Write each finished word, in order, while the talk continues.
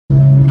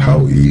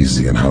How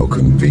easy and how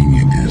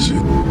convenient is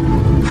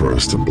it for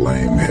us to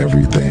blame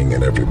everything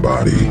and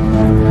everybody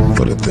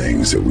for the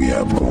things that we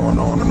have going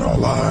on in our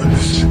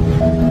lives?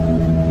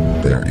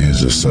 There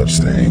is a such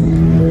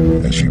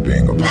thing as you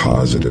being a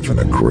positive and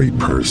a great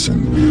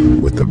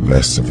person with the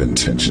best of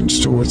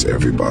intentions towards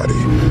everybody,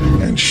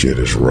 and shit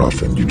is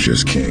rough and you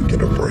just can't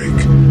get a break.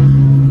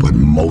 But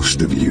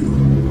most of you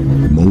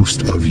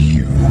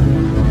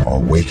are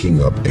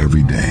waking up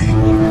every day.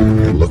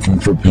 You're looking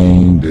for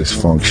pain,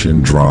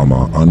 dysfunction,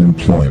 drama,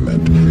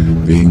 unemployment,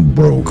 being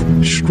broke,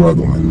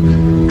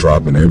 struggling,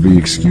 dropping every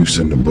excuse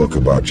in the book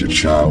about your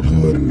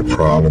childhood and the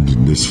problems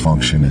and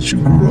dysfunction that you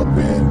grew up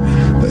in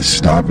that's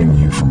stopping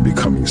you from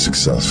becoming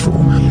successful.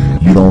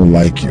 You don't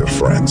like your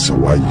friends, so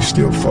why you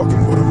still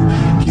fucking with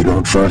them? You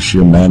don't trust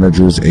your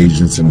managers,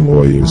 agents, and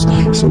lawyers,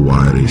 so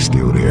why are they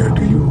still there?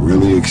 Do you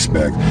really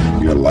expect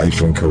your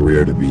life and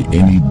career to be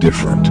any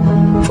different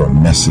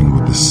from messing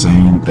with the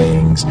same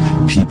things,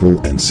 people,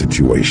 and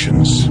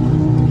situations?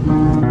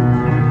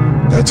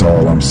 That's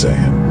all I'm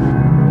saying.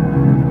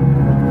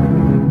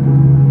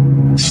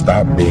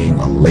 Stop being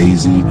a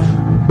lazy,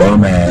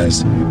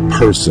 bum-ass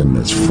person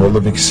that's full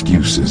of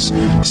excuses,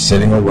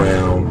 sitting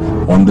around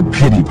on the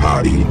pity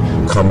potty,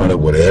 coming up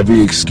with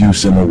every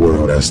excuse in the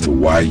world as to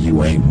why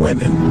you ain't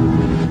winning.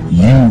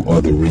 You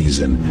are the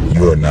reason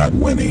you're not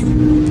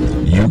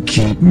winning. You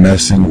keep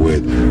messing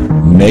with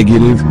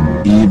negative,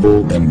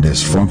 evil, and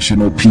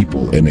dysfunctional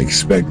people and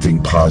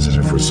expecting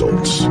positive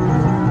results.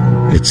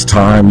 It's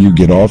time you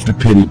get off the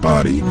pity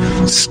potty.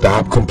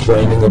 Stop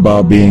complaining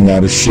about being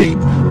out of shape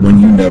when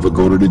you never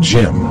go to the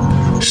gym.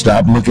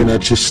 Stop looking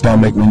at your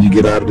stomach when you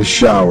get out of the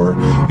shower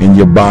and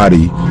your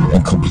body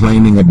and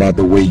complaining about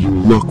the way you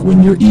look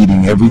when you're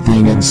eating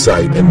everything in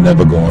sight and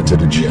never going to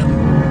the gym.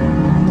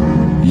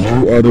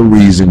 You are the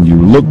reason you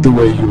look the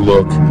way you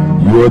look.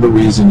 You are the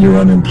reason you're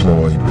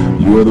unemployed.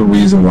 You are the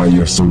reason why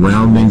your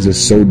surroundings are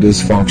so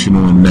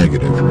dysfunctional and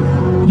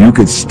negative. You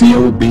could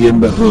still be in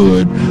the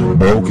hood,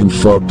 broke and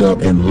fucked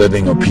up, and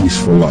living a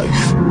peaceful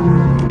life.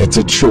 It's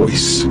a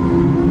choice.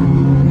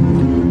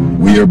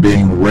 We are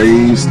being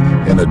raised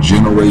in a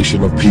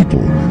generation of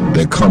people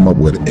that come up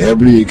with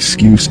every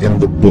excuse in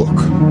the book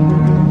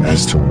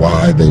as to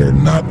why they are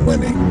not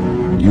winning.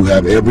 You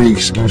have every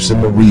excuse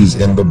in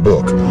the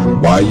book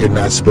why you're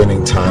not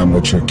spending time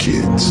with your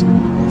kids.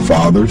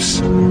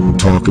 Fathers, I'm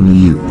talking to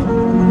you.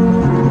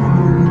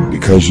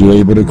 Because you're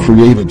able to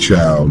create a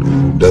child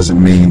doesn't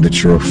mean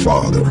that you're a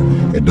father.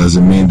 It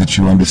doesn't mean that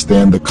you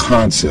understand the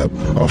concept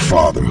of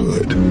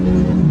fatherhood.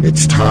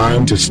 It's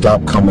time to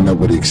stop coming up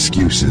with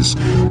excuses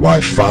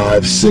why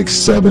 5, 6,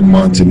 7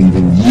 months and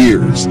even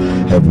years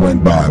have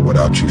went by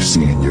without you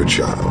seeing your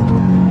child.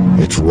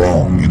 It's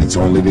wrong, and it's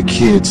only the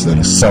kids that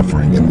are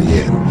suffering in the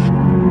end.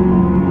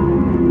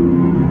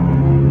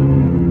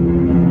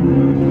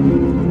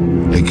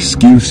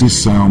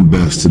 Excuses sound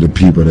best to the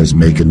people that's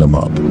making them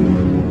up.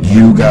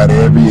 You got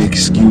every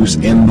excuse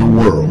in the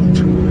world.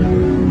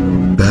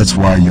 That's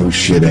why your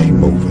shit ain't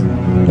moving.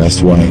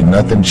 That's why ain't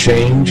nothing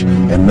changed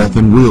and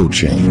nothing will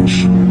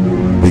change.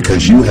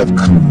 Because you have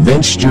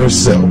convinced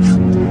yourself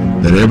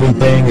that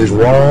everything is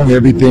wrong,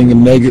 everything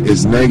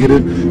is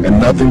negative, and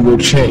nothing will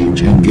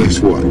change. And guess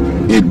what?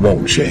 It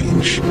won't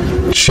change.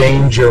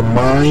 Change your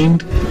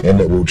mind, and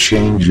it will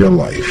change your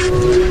life.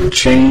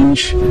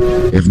 Change.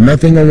 If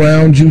nothing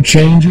around you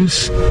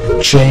changes,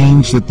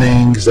 change the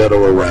things that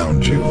are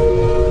around you.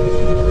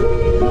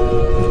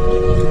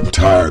 I'm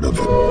tired of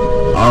it.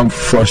 I'm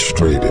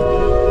frustrated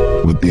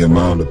with the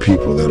amount of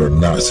people that are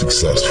not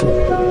successful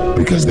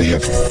because they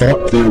have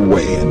thought their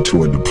way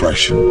into a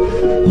depression.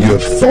 You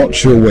have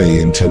thought your way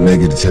into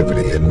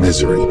negativity and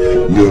misery.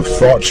 You have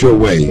thought your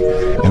way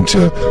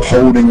into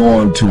holding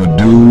on to a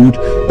dude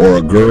or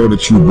a girl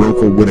that you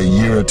broke up with a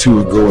year or two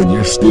ago and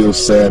you're still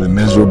sad and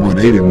miserable.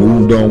 They done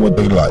moved on with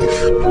their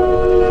life.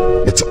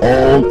 It's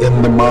all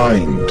in the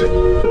mind.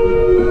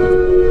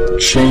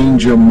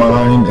 Change your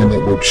mind and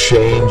it will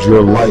change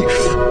your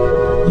life.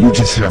 You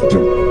just have to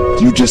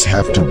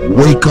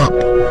wake up.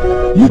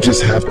 You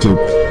just have to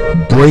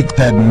break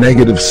that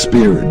negative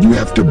spirit. You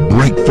have to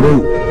break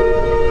through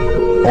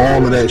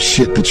all of that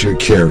shit that you're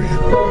carrying.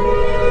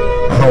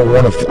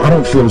 I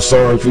don't feel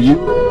sorry for you.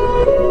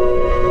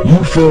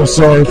 You feel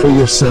sorry for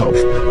yourself.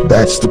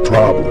 That's the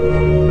problem.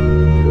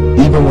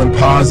 Even when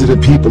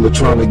positive people are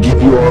trying to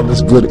give you all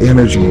this good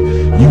energy,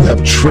 you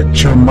have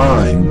tricked your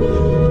mind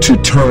to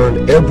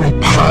turn every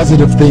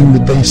positive thing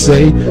that they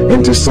say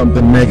into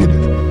something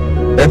negative.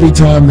 Every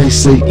time they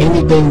say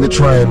anything to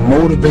try and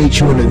motivate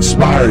you and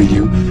inspire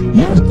you,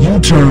 you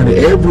turn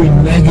every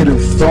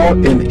negative thought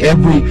and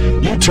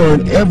you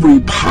turn every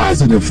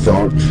positive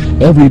thought,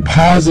 every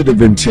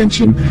positive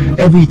intention,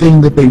 everything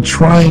that they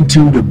trying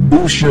to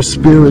boost your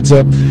spirits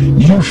up,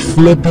 you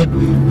flip it,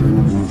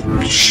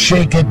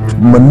 shake it,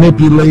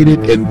 manipulate it,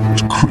 and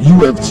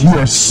you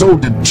are so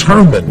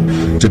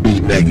determined to be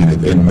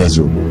negative and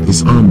miserable.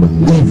 It's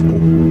unbelievable.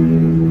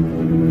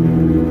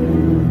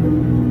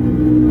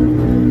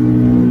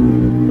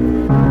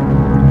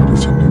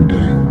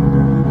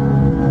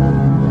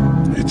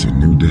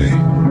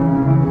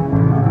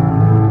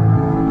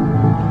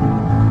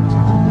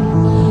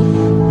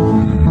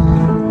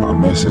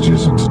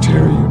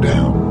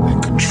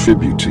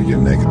 contribute to your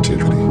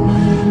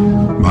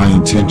negativity. My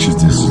intention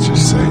is to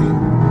just say,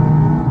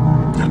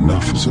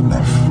 enough is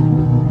enough.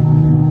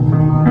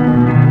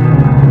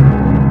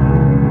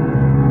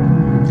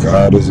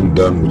 God isn't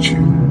done with you.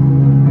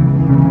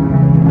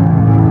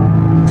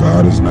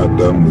 God is not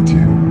done with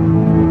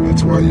you.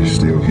 That's why you're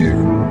still here.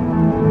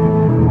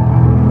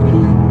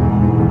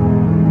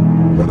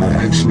 But I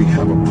actually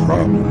have a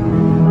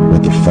problem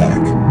with the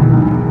fact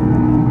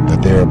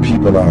that there are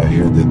people out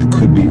here that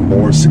could be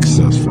more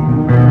successful,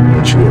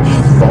 but you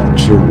have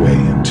thought your way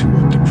into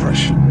a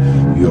depression.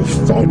 You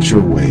have thought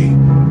your way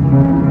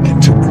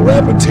into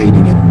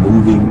gravitating and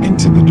moving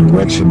into the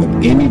direction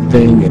of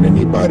anything and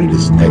anybody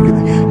that's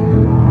negative.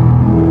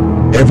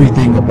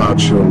 Everything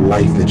about your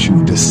life that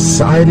you've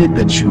decided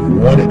that you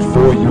wanted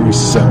for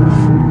yourself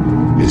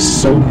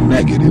is so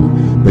negative,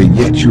 but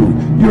yet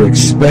you're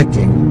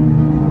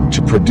expecting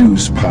to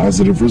produce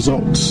positive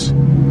results.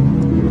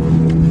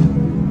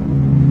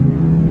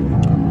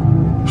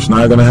 It's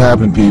not going to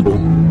happen, people.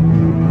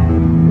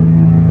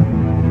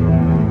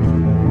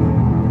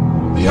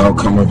 The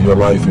outcome of your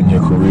life and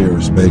your career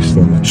is based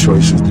on the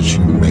choices that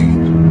you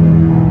made.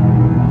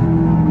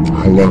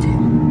 I love you.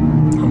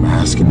 I'm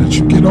asking that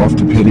you get off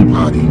the pity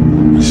potty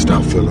and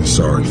stop feeling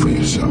sorry for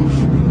yourself.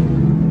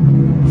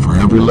 For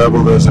every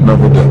level, there's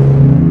another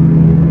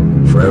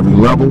devil. For every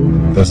level,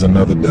 there's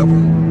another devil.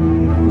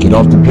 Get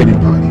off the pity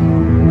potty.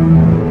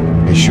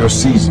 It's your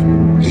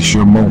season. It's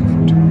your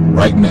moment.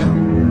 Right now.